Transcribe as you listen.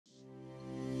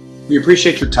We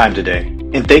appreciate your time today,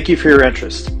 and thank you for your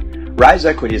interest. RIZE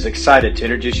Equity is excited to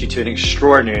introduce you to an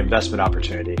extraordinary investment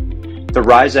opportunity, the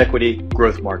RIZE Equity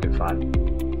Growth Market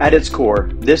Fund. At its core,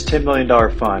 this $10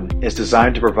 million fund is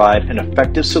designed to provide an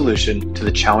effective solution to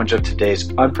the challenge of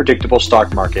today's unpredictable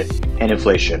stock market and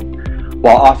inflation,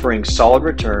 while offering solid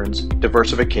returns,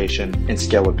 diversification, and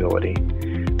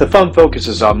scalability. The fund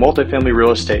focuses on multifamily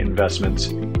real estate investments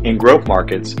in growth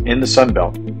markets in the Sun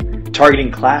Belt,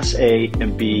 targeting Class A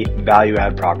and B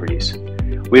value-add properties.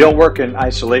 We don't work in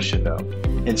isolation though.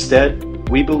 Instead,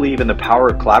 we believe in the power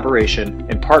of collaboration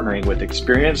and partnering with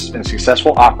experienced and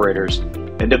successful operators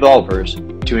and developers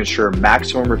to ensure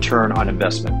maximum return on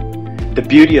investment. The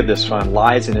beauty of this fund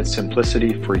lies in its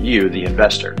simplicity for you, the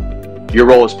investor. Your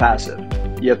role is passive,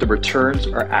 yet the returns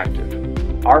are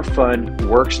active. Our fund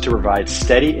works to provide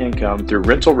steady income through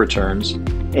rental returns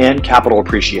and capital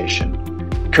appreciation.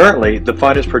 Currently, the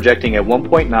fund is projecting a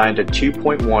 1.9 to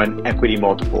 2.1 equity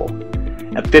multiple,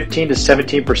 a 15 to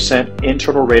 17%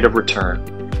 internal rate of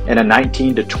return, and a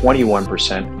 19 to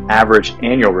 21% average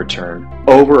annual return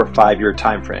over a 5-year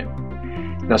time frame.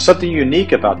 Now, something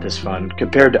unique about this fund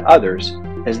compared to others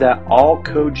is that all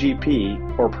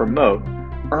co-GP or promote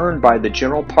earned by the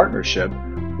general partnership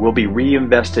will be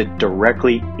reinvested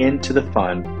directly into the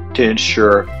fund to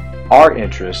ensure our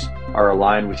interests are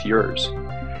aligned with yours.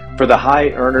 For the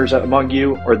high earners among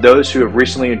you or those who have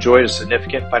recently enjoyed a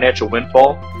significant financial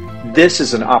windfall, this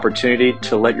is an opportunity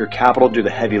to let your capital do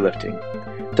the heavy lifting.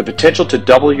 The potential to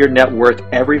double your net worth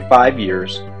every 5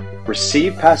 years,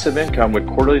 receive passive income with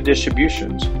quarterly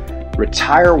distributions,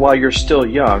 retire while you're still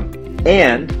young,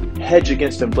 and hedge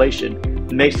against inflation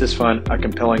makes this fund a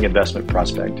compelling investment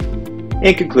prospect.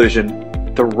 In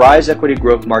conclusion, the RIZE Equity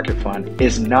Growth Market Fund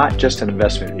is not just an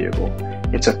investment vehicle.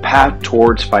 It's a path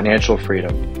towards financial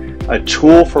freedom, a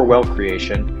tool for wealth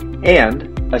creation,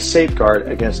 and a safeguard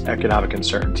against economic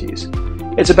uncertainties.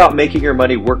 It's about making your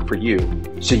money work for you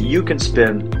so you can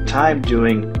spend time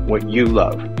doing what you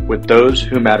love with those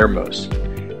who matter most.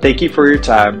 Thank you for your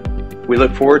time. We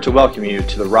look forward to welcoming you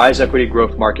to the RIZE Equity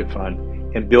Growth Market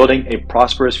Fund and building a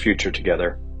prosperous future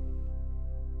together.